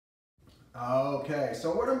Okay,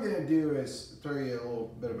 so what I'm going to do is throw you a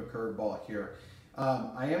little bit of a curveball here.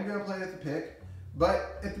 I am going to play at the pick,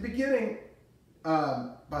 but at the beginning,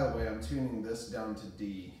 by the way, I'm tuning this down to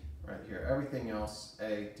D right here. Everything else,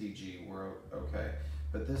 A, D, G, we're okay.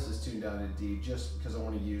 But this is tuned down to D just because I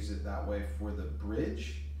want to use it that way for the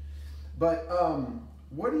bridge. But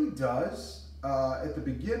what he does at the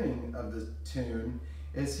beginning of the tune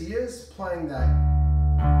is he is playing that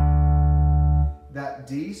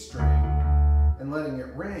D string and letting it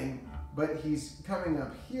ring, but he's coming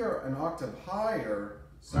up here an octave higher.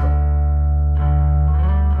 So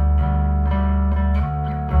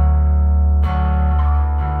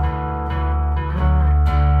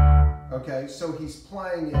okay, so he's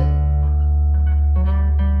playing it.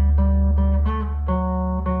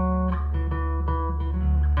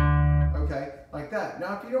 Okay, like that.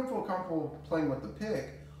 Now, if you don't feel comfortable playing with the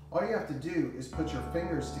pick, all you have to do is put your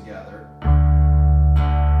fingers together.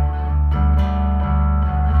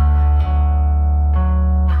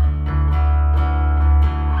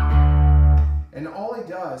 And all he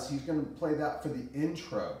does, he's going to play that for the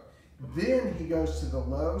intro. Then he goes to the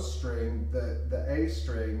low string, the A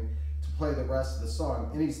string, to play the rest of the song.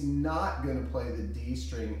 And he's not going to play the D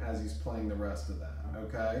string as he's playing the rest of that,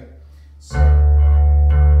 okay? So,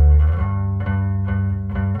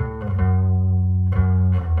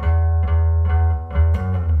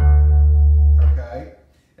 okay,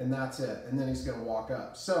 and that's it. And then he's going to walk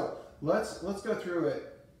up. So let's go through it.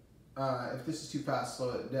 If this is too fast, slow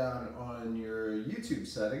it down on your YouTube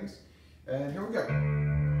settings. And here we go.